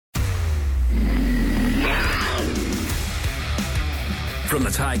From the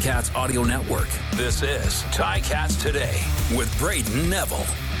Ticats Audio Network, this is Ticats Today with Brayden Neville.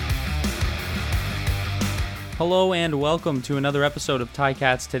 Hello and welcome to another episode of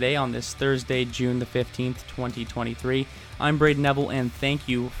Ticats Today on this Thursday, June the 15th, 2023. I'm Brayden Neville and thank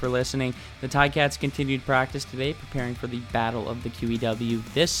you for listening. The Ticats continued practice today, preparing for the Battle of the QEW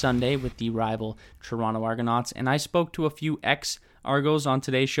this Sunday with the rival Toronto Argonauts, and I spoke to a few ex-Argos on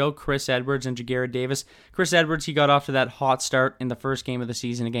today's show, Chris Edwards and Jagarrett Davis. Chris Edwards, he got off to that hot start in the first game of the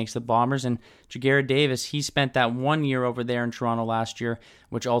season against the Bombers, and Jagarrett Davis, he spent that 1 year over there in Toronto last year,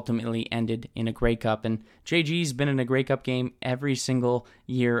 which ultimately ended in a Grey Cup, and JG's been in a Grey Cup game every single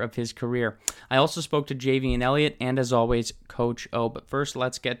year of his career. I also spoke to Javien Elliot and, as always, Coach O. But first,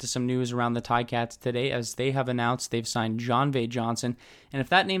 let's get to some news around the Ticats today, as they have announced they've signed Jon'Vea Johnson. And if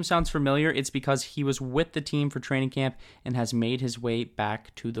that name sounds familiar, it's because he was with the team for training camp and has made his way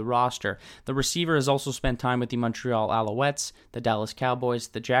back to the roster. The receiver has also spent time with the Montreal Alouettes, the Dallas Cowboys,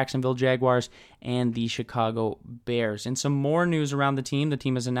 the Jacksonville Jaguars, and the Chicago Bears. In some more news around the team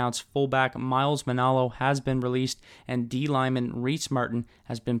has announced fullback Miles Manalo has been released and D-lineman Reese Martin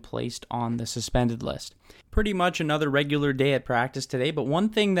has been placed on the suspended list. Pretty much another regular day at practice today, but one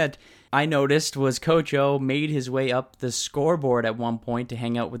thing that I noticed was Coach O made his way up the scoreboard at one point to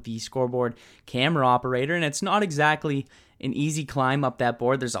hang out with the scoreboard camera operator, and it's not exactly an easy climb up that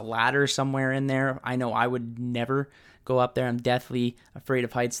board. There's a ladder somewhere in there. I know I would never go up there. I'm deathly afraid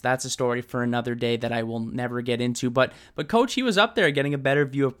of heights. That's a story for another day that I will never get into. But Coach, he was up there getting a better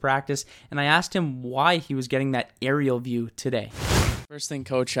view of practice, and I asked him why he was getting that aerial view today. First thing,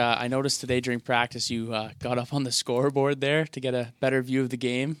 Coach, I noticed today during practice you got up on the scoreboard there to get a better view of the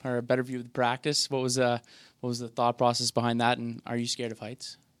game or a better view of the practice. What was the thought process behind that, and are you scared of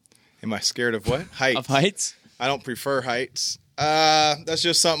heights? Am I scared of what? Heights. Of heights? I don't prefer heights. That's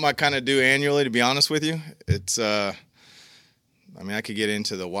just something I kind of do annually, to be honest with you. It's, I could get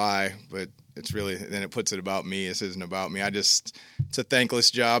into the why, but it's really, then it puts it about me. This isn't about me. It's a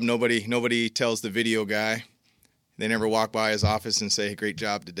thankless job. Nobody tells the video guy. They never walk by his office and say, hey, great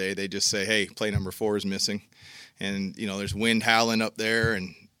job today. They just say, hey, play number 4 is missing. And, there's wind howling up there,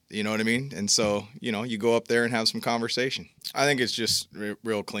 and you know what I mean? And so, you go up there and have some conversation. I think it's just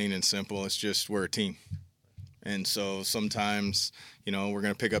real clean and simple. It's just we're a team. And so sometimes, we're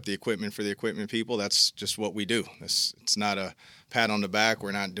going to pick up the equipment for the equipment people. That's just what we do. It's not a pat on the back.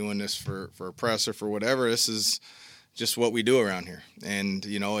 We're not doing this for a press or for whatever. This is just what we do around here. And,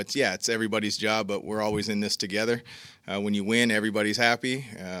 it's everybody's job, but we're always in this together. When you win, everybody's happy.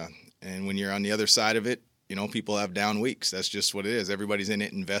 And when you're on the other side of it, people have down weeks. That's just what it is. Everybody's in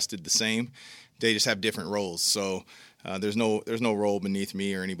it invested the same. They just have different roles. So there's no role beneath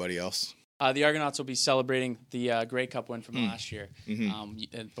me or anybody else. The Argonauts will be celebrating the Grey Cup win from last year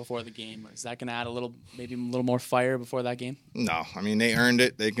before the game. Is that going to add maybe a little more fire before that game? No, they earned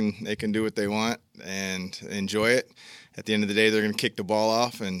it. They can do what they want and enjoy it. At the end of the day, they're going to kick the ball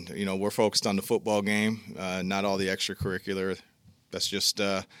off, and we're focused on the football game, not all the extracurricular. That's just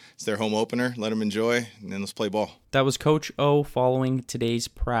it's their home opener. Let them enjoy, and then let's play ball. That was Coach O following today's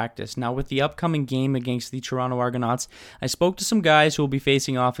practice. Now, with the upcoming game against the Toronto Argonauts, I spoke to some guys who will be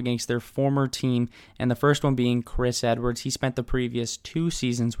facing off against their former team, and the first one being Chris Edwards. He spent the previous 2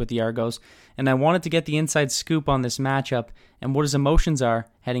 seasons with the Argos, and I wanted to get the inside scoop on this matchup and what his emotions are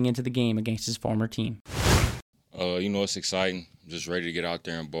heading into the game against his former team. It's exciting. I'm just ready to get out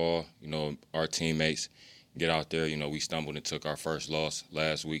there and ball. Our teammates get out there. We stumbled and took our first loss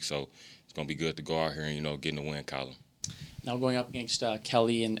last week, so it's going to be good to go out here and, get in the win column. Now going up against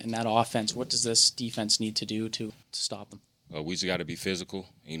Kelly and that offense, what does this defense need to do to stop them? We just got to be physical,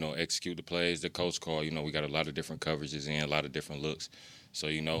 execute the plays the coach called. We got a lot of different coverages and a lot of different looks. So,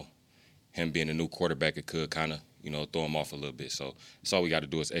 him being a new quarterback, it could kind of, throw him off a little bit. So that's all we got to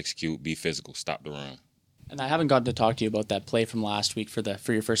do is execute, be physical, stop the run. And I haven't gotten to talk to you about that play from last week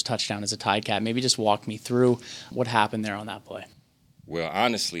for your first touchdown as a Ticat. Maybe just walk me through what happened there on that play. Well,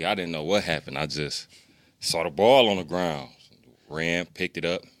 honestly, I didn't know what happened. I just saw the ball on the ground, ran, picked it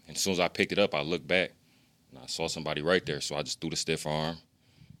up. And as soon as I picked it up, I looked back, and I saw somebody right there. So I just threw the stiff arm,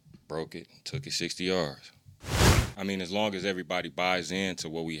 broke it, took it 60 yards. As long as everybody buys into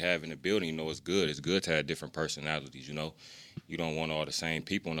what we have in the building, it's good. It's good to have different personalities, You don't want all the same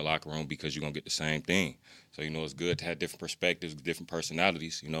people in the locker room because you're going to get the same thing. So, it's good to have different perspectives, different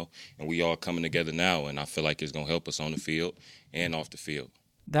personalities, and we all coming together now, and I feel like it's going to help us on the field and off the field.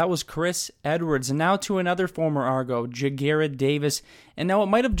 That was Chris Edwards. And now to another former Argo, Jagarrett Davis. And now it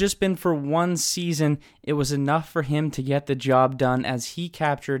might have just been for 1 season. It was enough for him to get the job done as he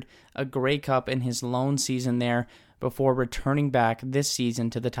captured a Grey Cup in his lone season there before returning back this season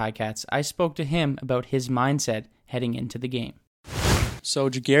to the Ticats. I spoke to him about his mindset heading into the game. So,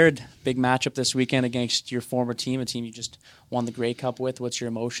 Jaguarid, big matchup this weekend against your former team, a team you just won the Grey Cup with. What's your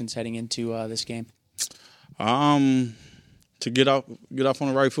emotions heading into this game? To get off on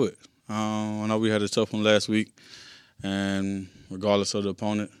the right foot. I know we had a tough one last week, and regardless of the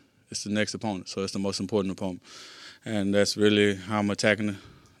opponent, it's the next opponent, so it's the most important opponent. And that's really how I'm attacking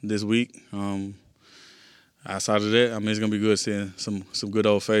this week. Outside of that, I mean, it's going to be good seeing some good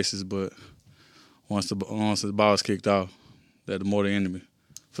old faces, but once the ball's kicked off, they're the more the enemy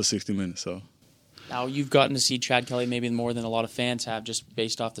for 60 minutes. So. Now, you've gotten to see Chad Kelly maybe more than a lot of fans have, just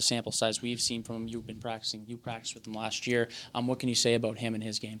based off the sample size we've seen from him. You've been practicing. You practiced with him last year. What can you say about him and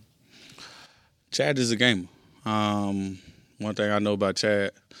his game? Chad is a gamer. One thing I know about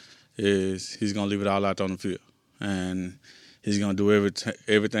Chad is he's going to leave it all out on the field. And he's going to do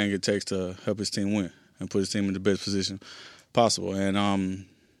everything it takes to help his team win and put his team in the best position possible. And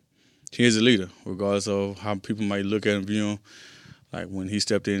he is a leader, regardless of how people might look at him, view him. Like when he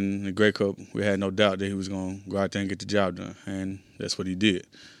stepped in the Grey Cup, we had no doubt that he was going to go out there and get the job done. And that's what he did.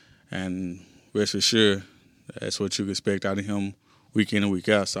 And rest assured, that's what you can expect out of him week in and week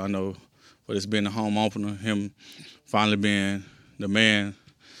out. So I know what it's been a home opener, him finally being the man,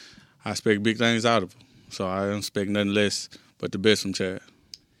 I expect big things out of him. So I don't expect nothing less but the best from Chad.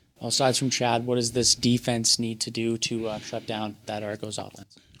 Aside from Chad, what does this defense need to do to shut down that Argos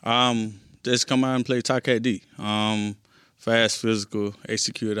offense? Just come out and play Ticat D. Fast, physical,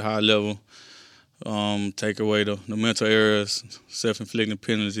 execute at a high level, take away the mental errors, self-inflicting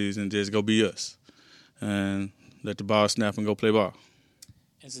penalties, and just go be us. And let the ball snap and go play ball.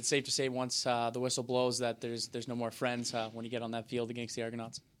 Is it safe to say once the whistle blows that there's no more friends when you get on that field against the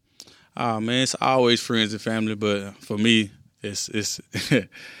Argonauts? Man, it's always friends and family, but for me, it's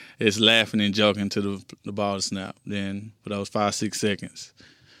it's laughing and joking to the ball to snap. Then for those 5-6 seconds,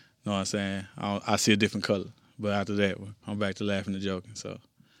 you know what I'm saying? I see a different color. But after that, I'm back to laughing and joking. So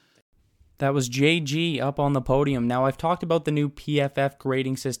that was JG up on the podium. Now, I've talked about the new PFF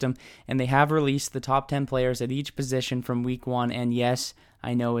grading system, and they have released the top 10 players at each position from week 1. And yes,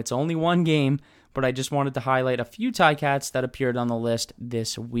 I know it's only one game, but I just wanted to highlight a few Ticats that appeared on the list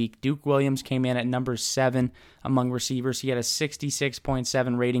this week. Duke Williams came in at number 7 among receivers. He had a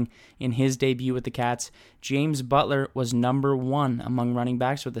 66.7 rating in his debut with the Cats. James Butler was number 1 among running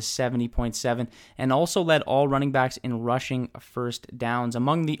backs with a 70.7 and also led all running backs in rushing first downs.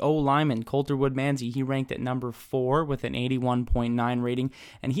 Among the O-linemen, Coulter Woodmansey, he ranked at number 4 with an 81.9 rating,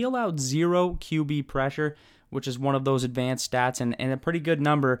 and he allowed 0 QB pressure, which is one of those advanced stats, and a pretty good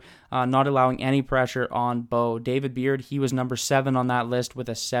number, not allowing any pressure on Bo. David Beard, he was number 7 on that list with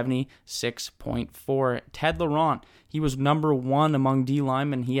a 76.4. Ted Laurent, he was number 1 among D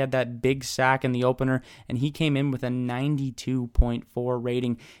linemen. He had that big sack in the opener, and he came in with a 92.4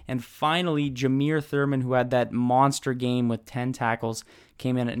 rating. And finally, Jameer Thurman, who had that monster game with 10 tackles,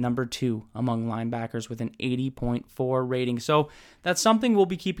 came in at number 2 among linebackers with an 80.4 rating. So that's something we'll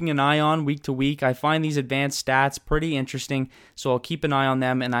be keeping an eye on week to week. I find these advanced stats pretty interesting, so I'll keep an eye on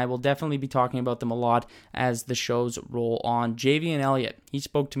them, and I will definitely be talking about them a lot as the shows roll on. Javien Elliot, he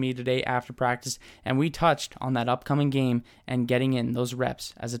spoke to me today after practice, and we touched on that upcoming game and getting in those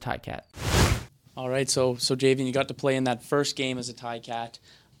reps as a Ticat. All right, so Javien, you got to play in that first game as a Ticat,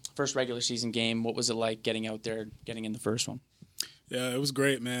 first regular season game. What was it like getting out there, getting in the first one? Yeah, it was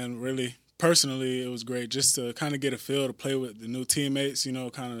great, man. Really, personally, it was great just to kind of get a feel to play with the new teammates,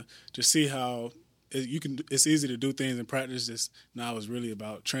 kind of just see how it's easy to do things in practice. Just now it's really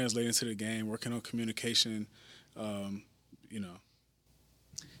about translating to the game, working on communication, And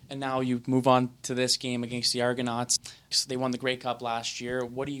now you move on to this game against the Argonauts. They won the Grey Cup last year.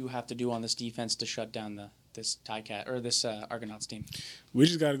 What do you have to do on this defense to shut down this Ticat or this Argonauts team? We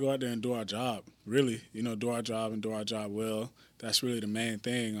just got to go out there and do our job, really. Do our job and do our job well. That's really the main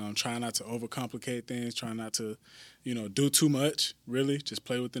thing. Trying not to overcomplicate things, trying not to, do too much, really. Just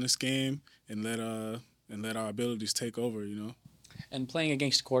play within the scheme and let our abilities take over, And playing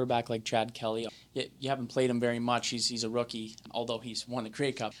against a quarterback like Chad Kelly, you haven't played him very much. He's a rookie, although he's won the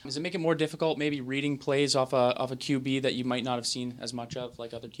Grey Cup. Does it make it more difficult maybe reading plays off a QB that you might not have seen as much of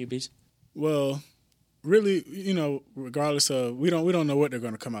like other QBs? Well, really, regardless of we don't know what they're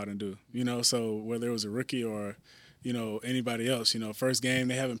going to come out and do. So whether it was a rookie or anybody else, first game,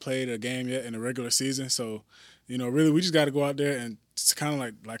 they haven't played a game yet in the regular season. So, really we just got to go out there and it's kind of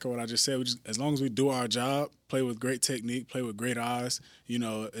like what I just said. As long as we do our job, play with great technique, play with great eyes,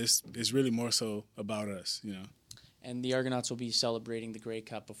 it's really more so about us, And the Argonauts will be celebrating the Grey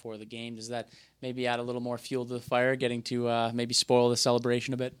Cup before the game. Does that maybe add a little more fuel to the fire, getting to maybe spoil the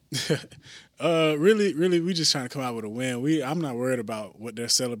celebration a bit? Really, we just trying to come out with a win. I'm not worried about what they're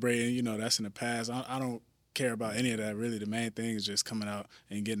celebrating. That's in the past. I don't care about any of that. Really, the main thing is just coming out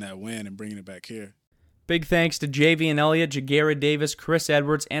and getting that win and bringing it back here. Big thanks to Javien Elliot, Jagera Davis, Chris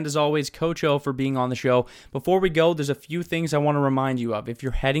Edwards, and as always, Coach O for being on the show. Before we go, there's a few things I want to remind you of. If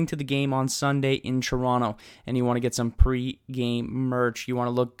you're heading to the game on Sunday in Toronto and you want to get some pre-game merch, you want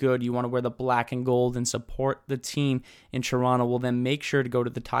to look good, you want to wear the black and gold and support the team in Toronto, well then make sure to go to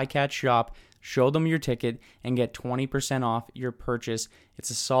the Ticats shop, show them your ticket, and get 20% off your purchase. It's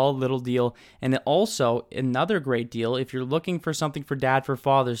a solid little deal. And also, another great deal, if you're looking for something for Dad for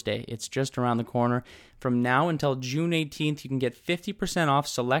Father's Day, it's just around the corner. From now until June 18th, you can get 50% off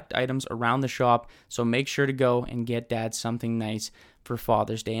select items around the shop, so make sure to go and get Dad something nice for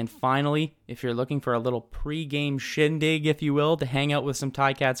Father's Day. And finally, if you're looking for a little pre-game shindig, if you will, to hang out with some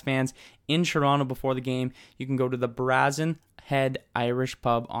Ticats fans in Toronto before the game, you can go to the Brazen Head Irish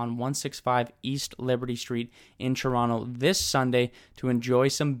Pub on 165 East Liberty Street in Toronto this Sunday to enjoy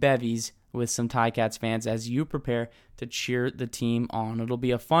some bevies with some Ticats fans as you prepare to cheer the team on. It'll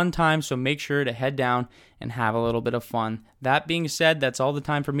be a fun time, so make sure to head down and have a little bit of fun. That being said, that's all the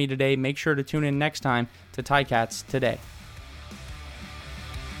time for me today. Make sure to tune in next time to Ticats Today.